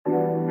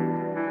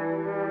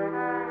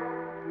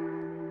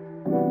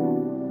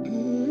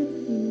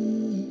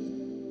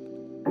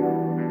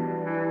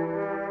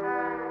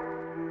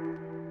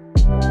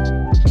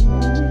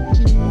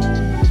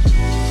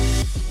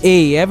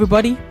Hey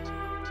everybody,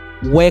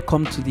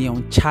 welcome to the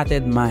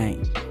Uncharted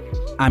Mind.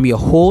 I'm your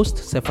host,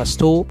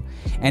 Sefastope,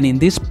 and in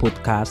this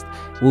podcast,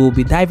 we will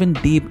be diving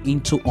deep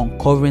into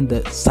uncovering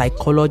the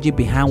psychology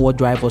behind what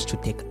drives us to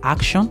take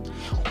action,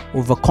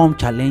 overcome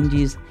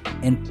challenges,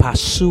 and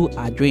pursue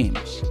our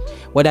dreams.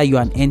 Whether you're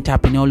an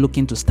entrepreneur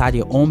looking to start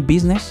your own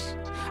business,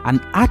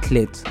 an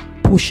athlete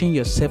pushing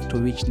yourself to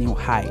reach new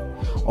heights,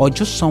 or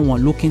just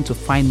someone looking to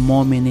find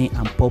more meaning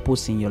and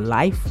purpose in your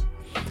life,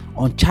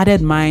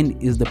 Uncharted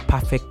Mind is the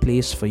perfect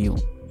place for you.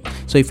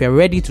 So if you're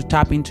ready to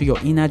tap into your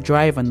inner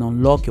drive and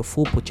unlock your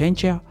full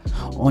potential,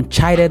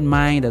 Uncharted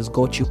Mind has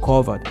got you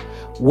covered.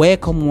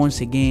 Welcome once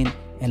again,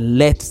 and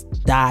let's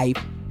dive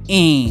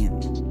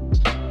in.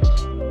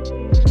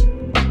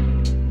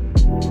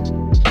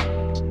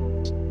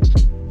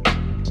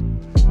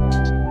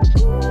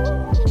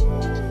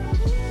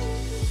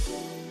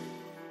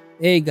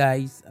 Hey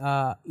guys,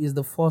 it's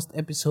the first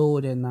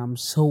episode and I'm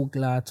so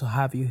glad to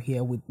have you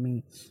here with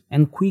me.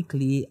 And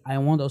quickly, I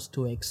want us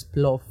to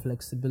explore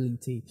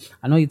flexibility.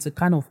 I know it's a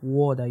kind of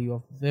word that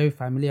you're very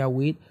familiar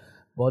with,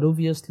 but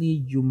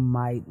obviously you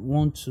might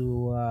want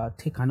to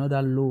take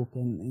another look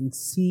and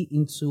see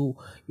into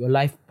your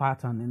life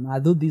pattern. And I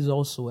do this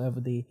also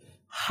every day,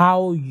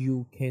 how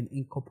you can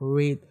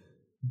incorporate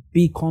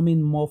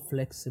becoming more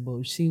flexible.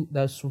 You see,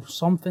 there's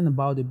something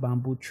about the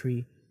bamboo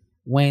tree.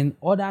 When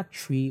other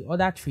tree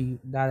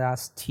that are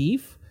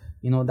stiff,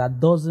 that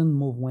doesn't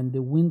move, when the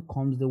wind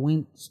comes, the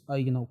wind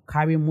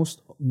carry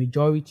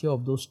majority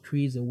of those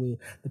trees away,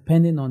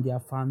 depending on their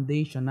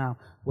foundation. Now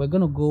we're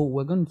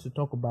going to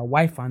talk about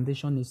why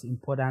foundation is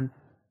important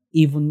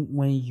even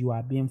when you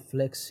are being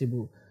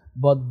flexible.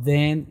 But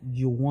then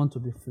you want to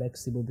be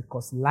flexible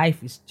because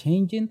life is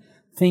changing,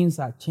 things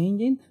are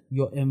changing,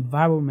 your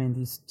environment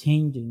is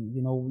changing.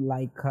 The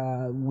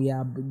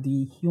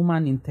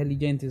human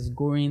intelligence is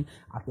growing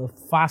at a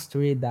fast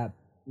rate that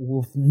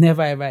we've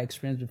never ever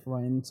experienced before.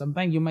 And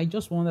sometimes you might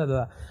just wonder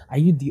that, are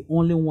you the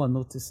only one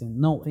noticing?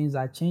 No, things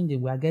are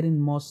changing. We are getting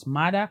more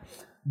smarter,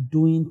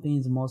 doing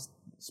things more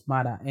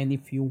smarter. And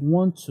if you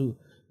want to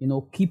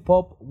keep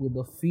up with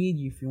the field,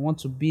 if you want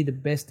to be the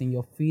best in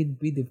your field,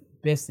 be the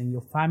best in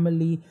your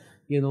family,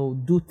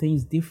 do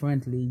things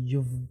differently,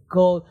 you've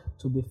got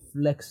to be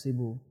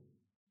flexible.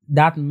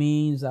 That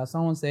means, as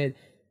someone said,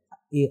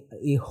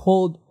 a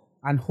hold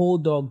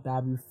dog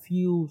that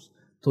refuses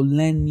to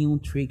learn new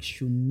tricks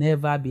should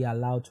never be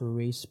allowed to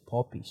raise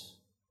puppies.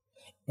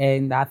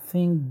 And I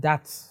think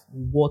that's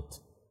what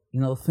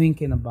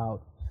thinking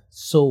about.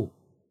 So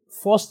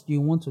first you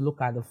want to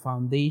look at the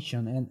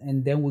foundation,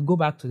 and then we go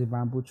back to the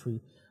bamboo tree.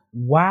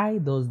 Why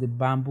does the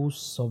bamboo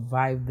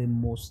survive the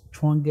most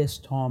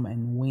strongest storm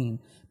and wind?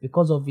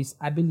 Because of its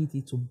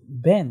ability to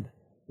bend.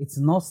 It's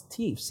not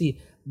stiff. See,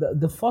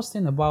 the first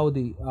thing about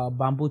the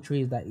bamboo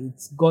tree is that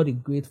it's got a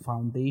great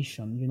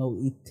foundation.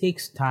 It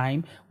takes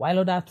time. While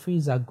other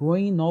trees are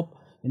growing up,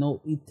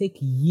 it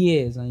takes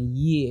years and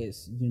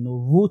years,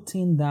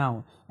 rooting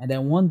down. And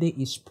then one day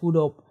it's put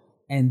up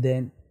and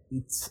then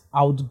it's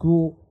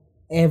outgrow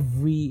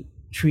every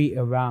tree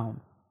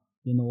around.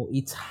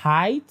 Its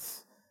height,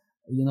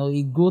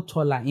 it grow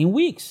taller in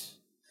weeks.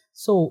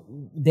 So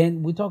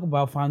then we talk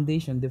about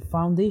foundation. The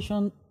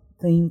foundation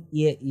thing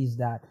here is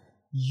that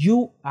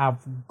you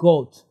have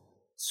got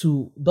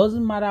to,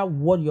 doesn't matter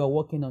what you're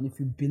working on, if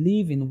you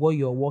believe in what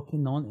you're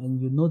working on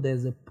and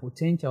there's a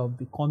potential of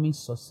becoming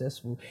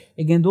successful,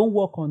 again, don't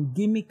work on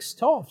gimmick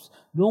stuffs.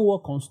 Don't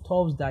work on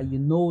stuffs that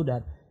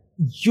that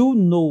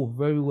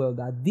very well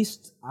that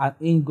this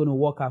ain't gonna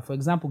work out. For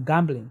example,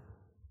 gambling.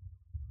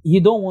 You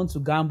don't want to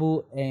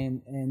gamble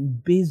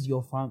and base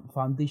your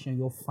foundation,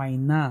 your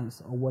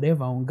finance or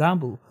whatever on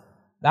gamble.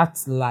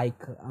 That's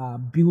like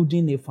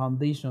building a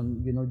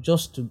foundation,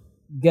 just to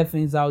get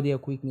things out there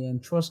quickly.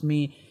 And trust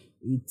me,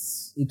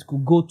 it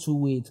could go two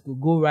ways. It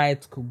could go right,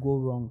 it could go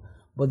wrong.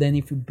 But then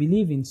if you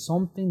believe in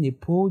something, a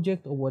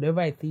project or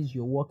whatever it is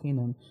you're working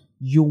on,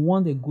 you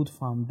want a good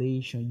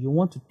foundation. You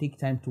want to take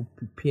time to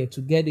prepare,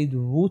 to get it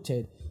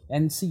rooted.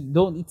 And see,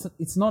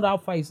 it's not how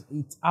far,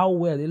 it's how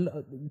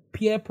well.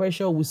 Peer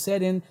pressure will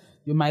set in.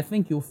 You might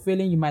think you're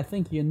failing. You might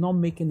think you're not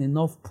making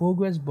enough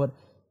progress, but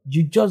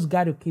you just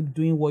got to keep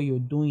doing what you're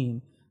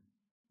doing.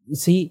 You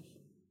see,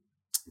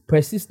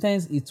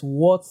 persistence is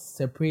what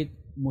separates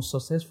most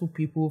successful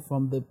people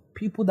from the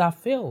people that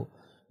fail.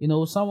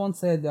 Someone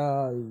said,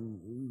 I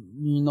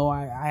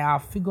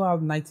have figured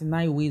out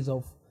 99 ways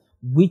of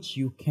which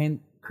you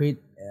can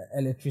create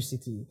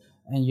electricity.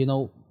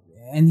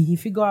 And he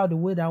figured out the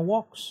way that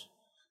works.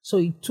 So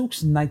it took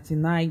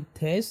 99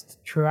 tests,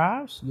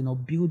 trials,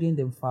 building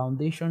the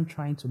foundation,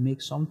 trying to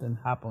make something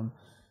happen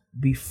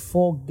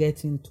before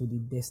getting to the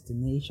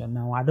destination.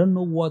 Now, I don't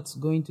know what's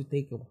going to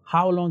take,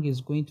 how long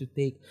it's going to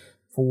take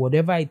for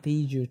whatever it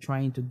is you're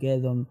trying to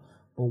get on.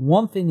 But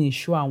one thing is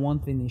sure,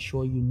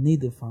 you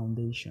need a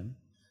foundation.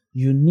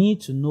 You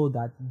need to know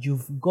that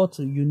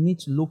you need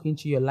to look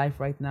into your life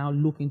right now,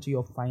 look into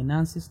your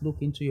finances, look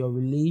into your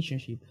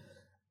relationship.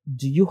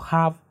 Do you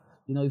have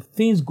if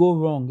things go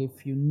wrong,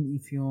 if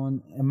you're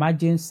in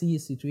emergency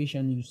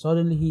situation, you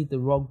suddenly hit the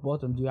rock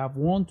bottom, do you have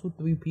 1, 2,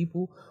 3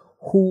 people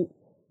who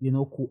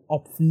could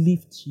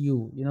uplift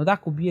you?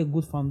 That could be a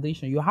good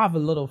foundation. You have a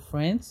lot of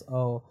friends,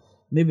 or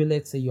maybe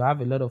let's say you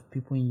have a lot of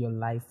people in your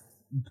life.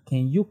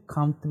 Can you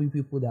count 3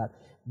 people that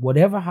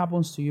whatever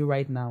happens to you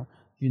right now,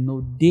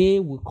 they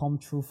will come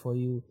through for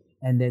you,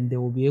 and then they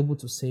will be able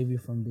to save you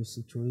from this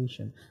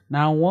situation?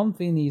 Now, one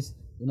thing is,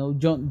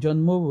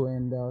 John Morrow,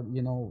 and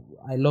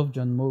I love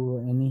John Morrow,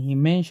 and he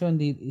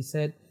mentioned it. He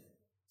said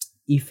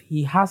if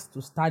he has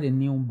to start a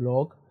new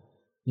blog,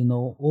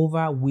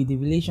 over with the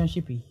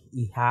relationship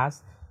he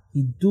has,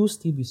 he do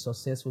still be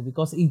successful,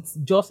 because it's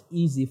just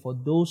easy for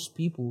those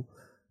people,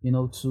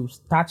 to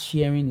start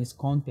sharing his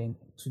content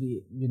to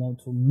the,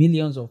 to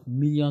millions of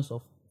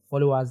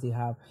followers they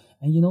have.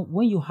 And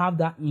when you have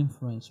that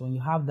influence, when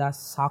you have that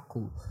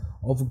circle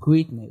of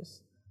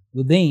greatness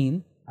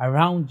within,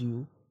 around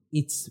you,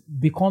 it's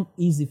become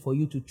easy for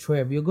you to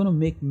thrive. You're going to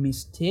make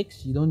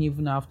mistakes. You don't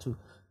even have to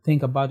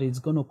think about it. It's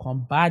going to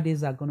come. Bad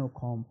days are going to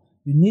come.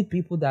 You need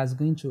people that's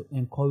going to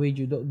encourage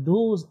you.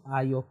 Those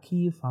are your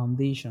key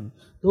foundation.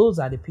 Those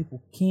are the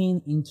people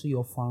keying into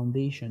your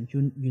foundation.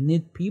 You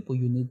need people.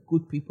 You need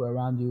good people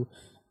around you.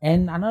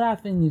 And another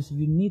thing is,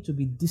 you need to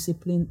be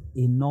disciplined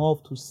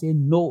enough to say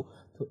no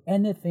to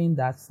anything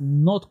that's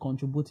not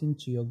contributing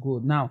to your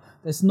growth. Now,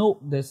 there's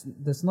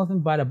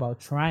nothing bad about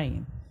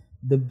trying.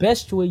 The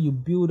best way you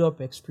build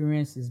up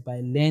experience is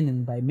by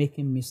learning, by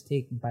making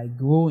mistakes, by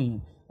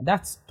growing. And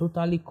that's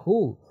totally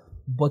cool.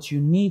 But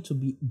you need to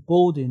be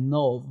bold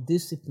enough,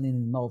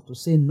 disciplined enough to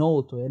say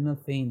no to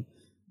anything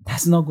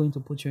that's not going to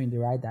put you in the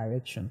right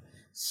direction.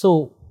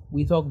 So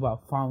we talk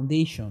about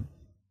foundation,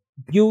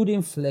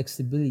 building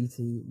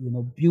flexibility,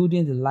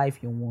 building the life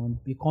you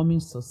want, becoming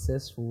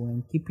successful,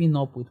 and keeping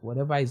up with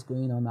whatever is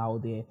going on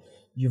out there.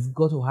 You've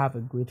got to have a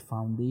great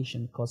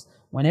foundation, because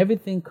when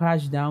everything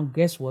crashes down,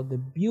 guess what? The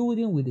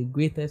building with the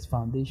greatest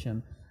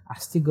foundation are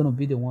still going to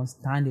be the ones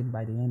standing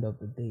by the end of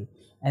the day.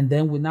 And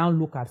then we now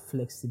look at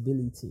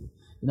flexibility.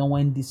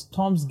 When the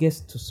storms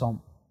get to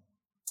some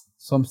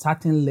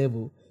certain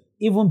level,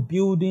 even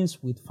buildings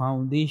with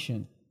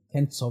foundation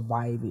can't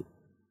survive it.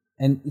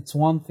 And it's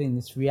one thing,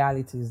 it's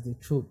reality, it's the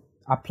truth.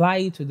 Apply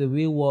it to the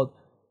real world.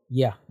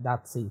 Yeah,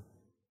 that's it.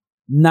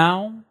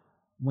 Now,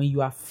 when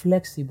you are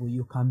flexible,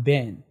 you can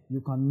bend,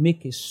 you can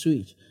make a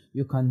switch,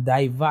 you can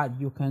divert,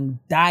 you can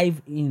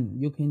dive in,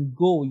 you can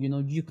go,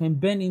 you can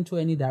bend into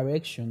any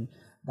direction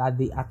that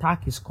the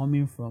attack is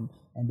coming from,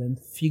 and then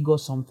figure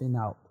something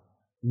out.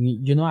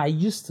 I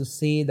used to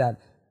say that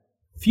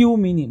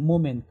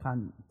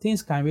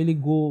things can really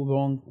go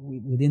wrong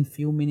within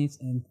few minutes,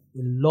 and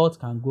a lot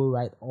can go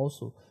right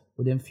also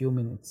within few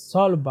minutes. It's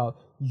all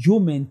about you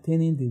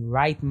maintaining the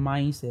right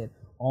mindset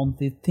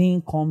until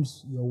thing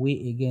comes your way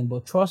again.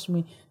 But trust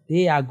me,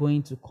 they are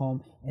going to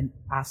come. And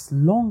as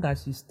long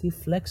as you stay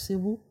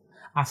flexible,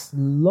 as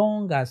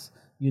long as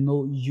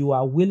you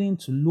are willing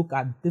to look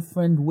at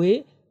different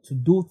way to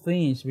do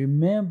things.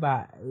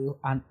 Remember,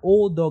 an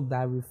old dog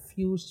that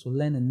refused to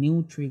learn a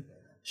new trick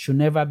should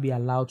never be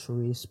allowed to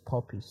raise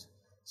puppies.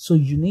 So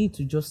you need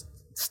to just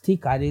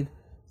stick at it,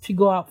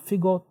 figure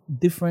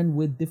different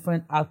way,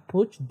 different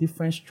approach,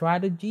 different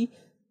strategy,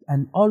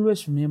 and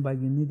always remember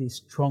you need a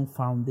strong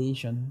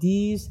foundation.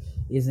 This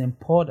is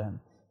important.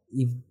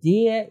 If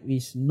there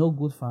is no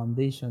good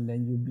foundation,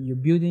 then you're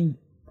building,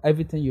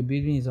 everything you're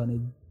building is on a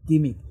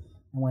gimmick.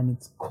 And when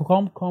it's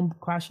come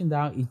crashing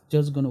down, it's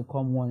just going to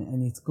come one,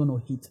 and it's going to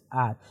hit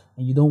hard.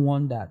 And you don't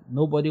want that.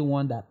 Nobody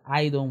want that.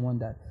 I don't want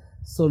that.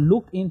 So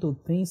look into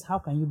things. How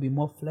can you be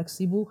more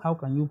flexible? How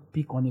can you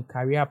pick on a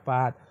career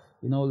path?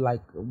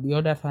 Like the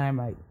other time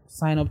I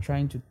signed up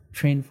trying to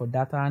train for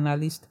data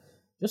analyst.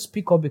 Just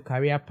pick up a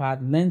career path,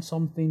 learn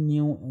something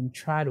new, and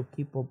try to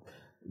keep up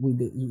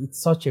with it.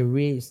 It's such a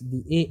race.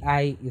 The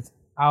AI is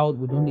out.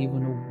 We don't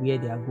even know where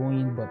they are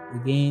going. But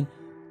again,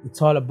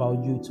 it's all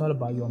about you. It's all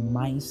about your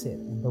mindset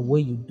and the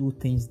way you do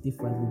things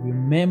differently.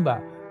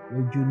 Remember,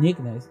 your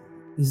uniqueness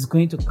is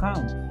going to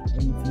count. And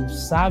if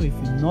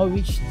you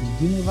nourish the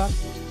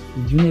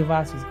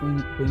universe is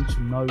going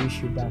to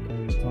nourish you back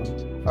in return.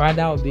 Alright,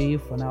 that will be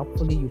it for now.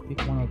 Hopefully you pick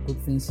one or two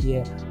things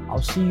here.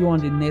 I'll see you on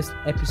the next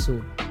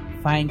episode.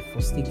 Thanks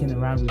for sticking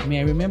around with me.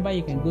 And remember,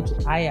 you can go to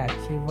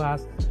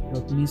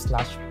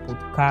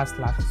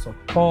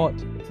iachievers.me/podcast/support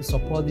to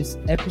support this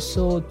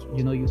episode.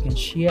 You can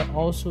share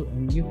also,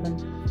 and you can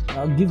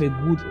give a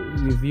good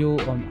review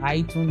on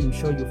iTunes. I'm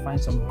sure you'll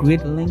find some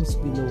great links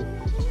below.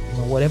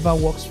 Whatever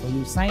works for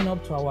you. Sign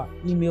up to our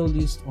email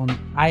list on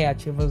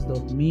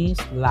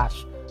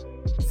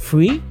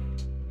iachievers.me/free.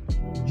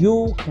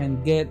 You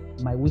can get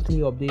my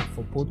weekly update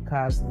for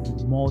podcasts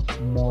and much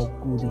more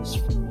goodies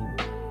from me.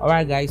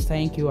 Alright guys,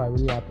 thank you. I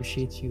really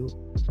appreciate you.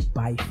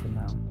 Bye for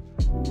now.